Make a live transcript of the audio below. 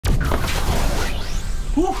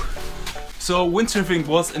Whew. So windsurfing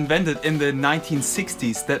was invented in the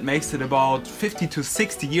 1960s. That makes it about 50 to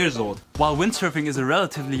 60 years old. While windsurfing is a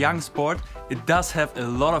relatively young sport, it does have a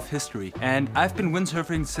lot of history. And I've been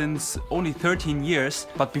windsurfing since only 13 years,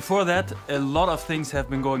 but before that a lot of things have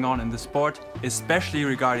been going on in the sport, especially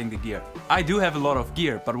regarding the gear. I do have a lot of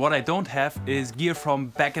gear, but what I don't have is gear from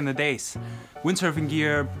back in the days. Windsurfing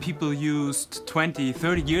gear people used 20,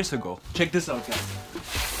 30 years ago. Check this out, guys.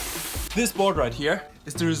 This board right here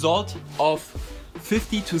is the result of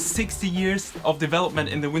 50 to 60 years of development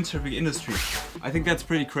in the windsurfing industry. I think that's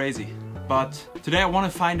pretty crazy. But today I want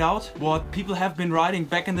to find out what people have been riding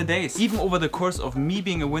back in the days. Even over the course of me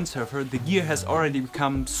being a windsurfer, the gear has already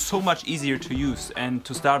become so much easier to use and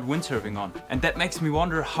to start windsurfing on. And that makes me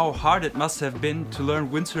wonder how hard it must have been to learn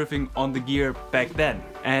windsurfing on the gear back then.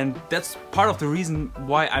 And that's part of the reason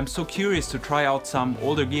why I'm so curious to try out some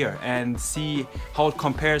older gear and see how it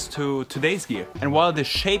compares to today's gear. And while the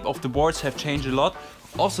shape of the boards have changed a lot,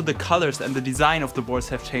 also the colors and the design of the boards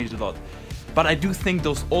have changed a lot. But I do think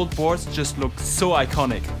those old boards just look so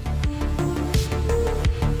iconic.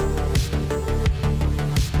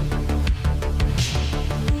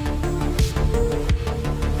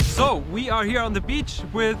 So we are here on the beach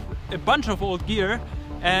with a bunch of old gear,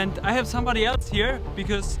 and I have somebody else here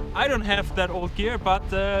because I don't have that old gear, but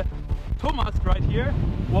Thomas right here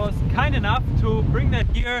was kind enough to bring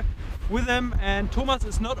that gear with him. And Thomas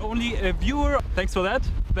is not only a viewer, thanks for that,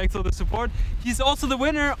 thanks for the support, he's also the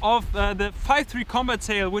winner of the 5-3 combat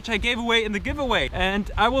sale, which I gave away in the giveaway.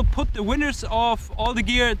 And I will put the winners of all the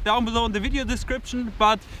gear down below in the video description,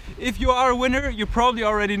 but if you are a winner, you probably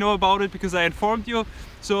already know about it because I informed you.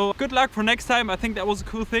 So good luck for next time. I think that was a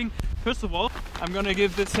cool thing. First of all, I'm gonna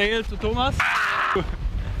give the sale to Thomas.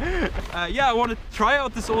 Yeah, I want to try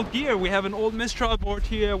out this old gear. We have an old Mistral board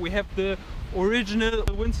here, we have the original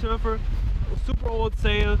Windsurfer, super old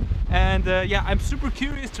sail, and yeah, I'm super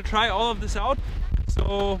curious to try all of this out.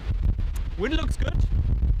 So wind looks good,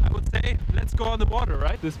 I would say. Let's go on the water,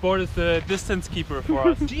 right? This board is the distance keeper for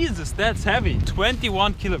us. Jesus, that's heavy,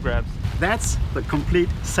 21 kilograms. That's the complete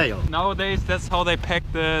sail. Nowadays that's how they pack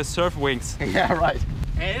the surf wings. Yeah, right.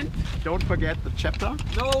 And don't forget the chapter.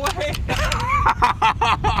 No way!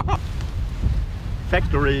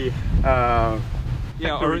 Factory.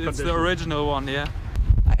 Yeah, or it's the original one, yeah.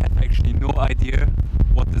 I have actually no idea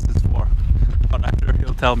what this is for, but I'm sure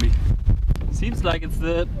he'll tell me. Seems like it's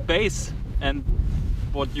the base and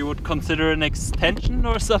what you would consider an extension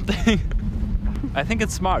or something. I think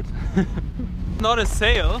it's smart. Not a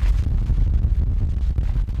sail.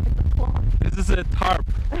 This is a tarp.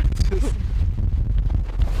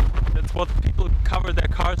 That's what people cover their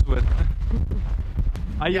cars with.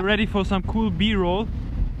 Are you ready for some cool B-roll?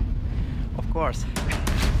 Of course.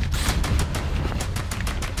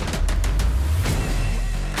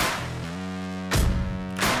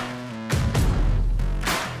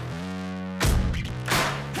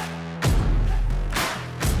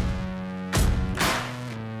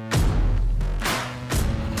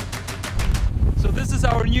 So this is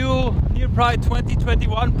our new NeilPryde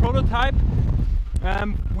 2021 prototype.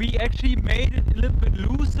 We actually made it a little bit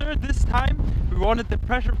looser this time. We wanted the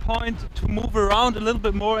pressure point to move around a little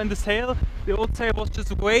bit more in the sail. The old sail was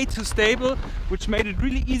just way too stable, which made it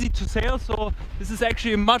really easy to sail. So this is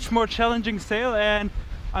actually a much more challenging sail, and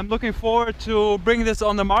I'm looking forward to bring this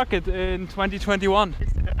on the market in 2021.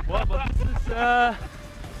 Well, but this is,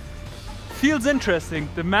 feels interesting.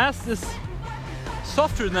 The mast is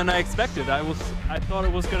softer than I expected. I thought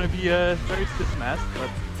it was going to be a very stiff mast, but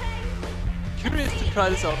curious to try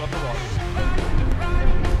this out on the water.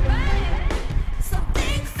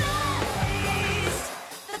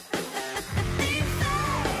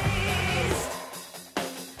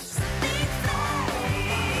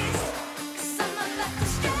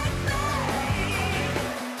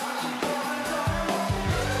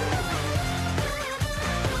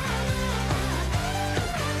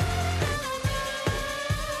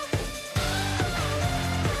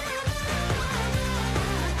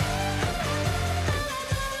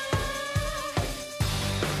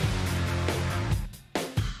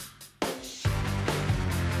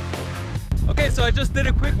 Okay, so I just did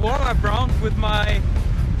a quick warm-up round with my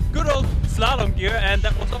good old slalom gear, and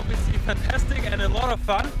that was obviously fantastic and a lot of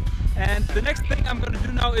fun. And the next thing I'm going to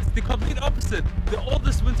do now is the complete opposite. The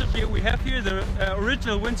oldest windsurfer gear we have here, the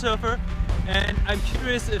original Windsurfer, and I'm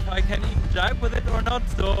curious if I can even jibe with it or not,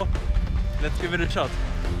 so let's give it a shot.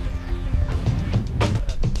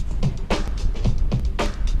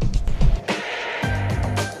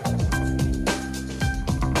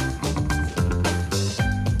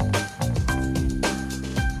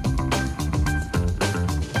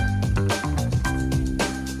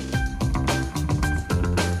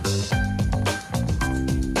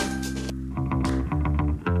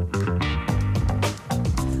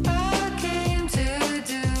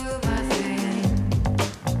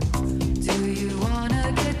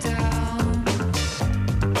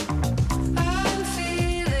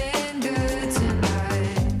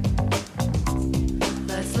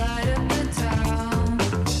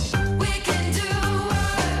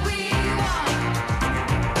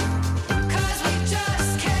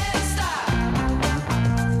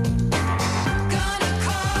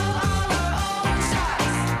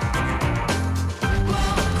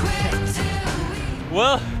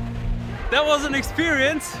 that was an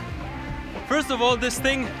experience. First of all, this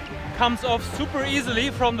thing comes off super easily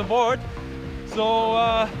from the board. So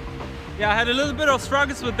yeah, I had a little bit of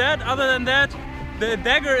struggles with that. Other than that, the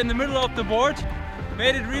dagger in the middle of the board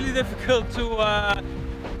made it really difficult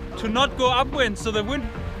to not go upwind. So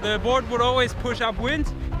the board would always push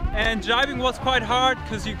upwind, and jibing was quite hard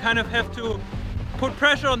because you kind of have to put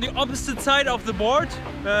pressure on the opposite side of the board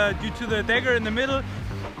due to the dagger in the middle.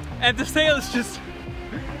 And the sail is just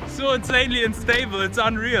so insanely unstable, it's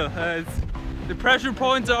unreal. The pressure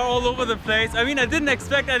points are all over the place. I mean, I didn't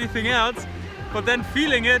expect anything else, but then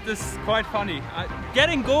feeling it is quite funny.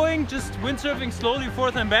 Getting going, just windsurfing slowly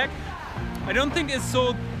forth and back, I don't think it's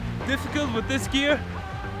so difficult with this gear,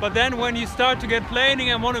 but then when you start to get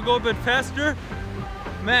planing and want to go a bit faster,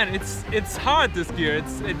 man, it's hard, this gear.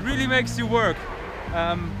 It really makes you work.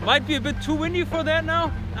 Might be a bit too windy for that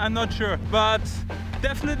now, I'm not sure, but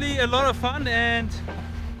definitely a lot of fun, and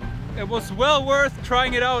it was well worth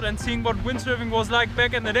trying it out and seeing what windsurfing was like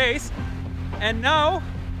back in the days. And now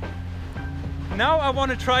I want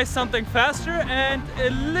to try something faster and a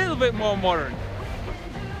little bit more modern.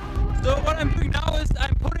 So what I'm doing now is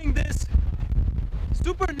I'm putting this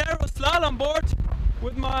super narrow slalom board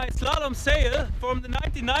with my slalom sail from the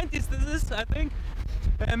 1990s. This is, I think,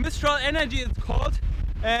 Mistral Energy it's called,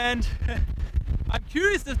 and I'm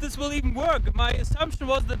curious if this will even work. My assumption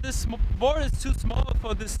was that this board is too small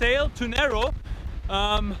for the sail, too narrow,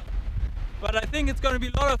 but I think it's going to be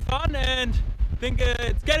a lot of fun, and I think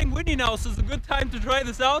it's getting windy now, so it's a good time to try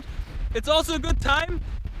this out. It's also a good time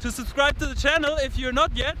to subscribe to the channel if you're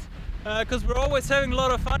not yet, because we're always having a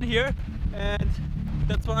lot of fun here, and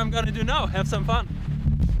that's what I'm going to do now, have some fun.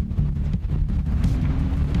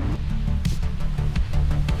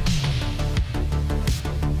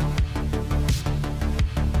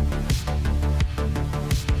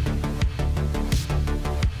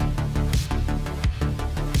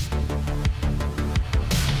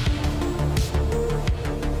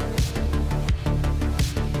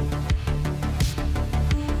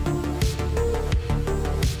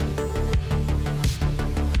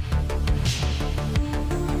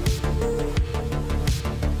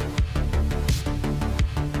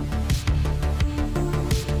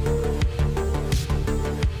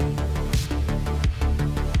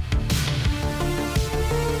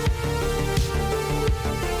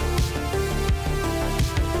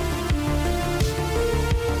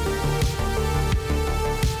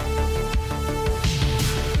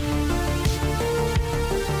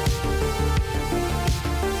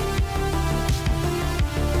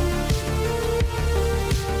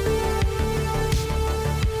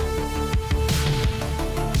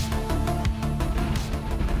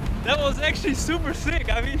 That was actually super sick.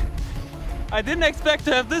 I mean, I didn't expect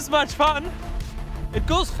to have this much fun. It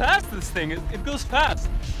goes fast, this thing. It goes fast.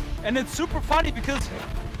 And it's super funny because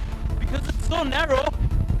it's so narrow.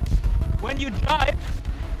 When you jibe,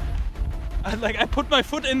 I put my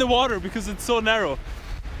foot in the water because it's so narrow.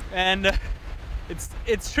 And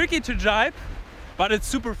it's tricky to jibe, but it's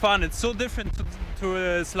super fun. It's so different to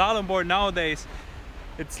a slalom board nowadays.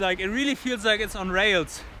 It's like, it really feels like it's on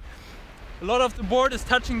rails. A lot of the board is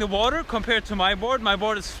touching the water compared to my board. My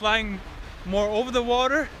board is flying more over the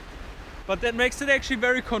water, but that makes it actually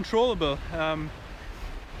very controllable.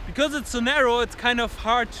 Because it's so narrow, it's kind of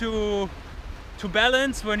hard to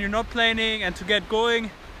balance when you're not planing and to get going.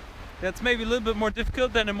 That's maybe a little bit more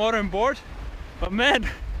difficult than a modern board, but man,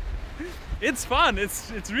 it's fun.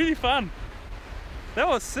 It's really fun. That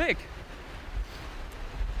was sick.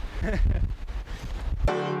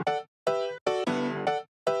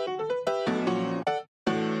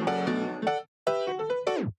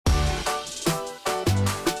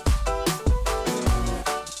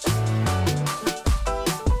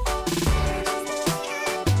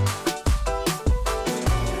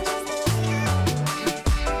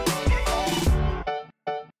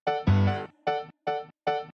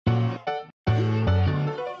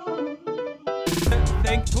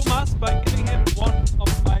 Thank Thomas by giving him one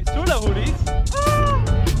of my Solar hoodies,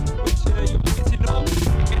 which you obviously know.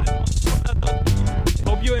 You get it on solar.de.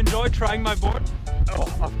 Hope you enjoyed trying my board. Oh,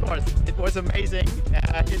 of course, it was amazing.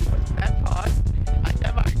 It was that fast.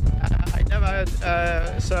 I never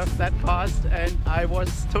surfed that fast, and I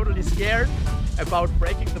was totally scared about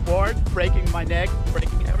breaking the board, breaking my neck,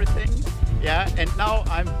 breaking everything. Yeah, and now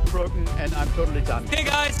I'm broken and I'm totally done. Okay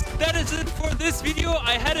guys, that is it for this video.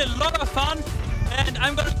 I had a lot of fun and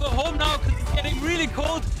I'm gonna go home now because it's getting really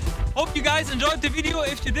cold. Hope you guys enjoyed the video.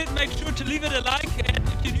 If you did, make sure to leave it a like, and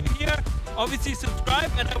if you're new here, obviously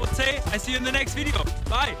subscribe, and I would say I see you in the next video.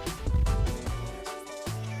 Bye!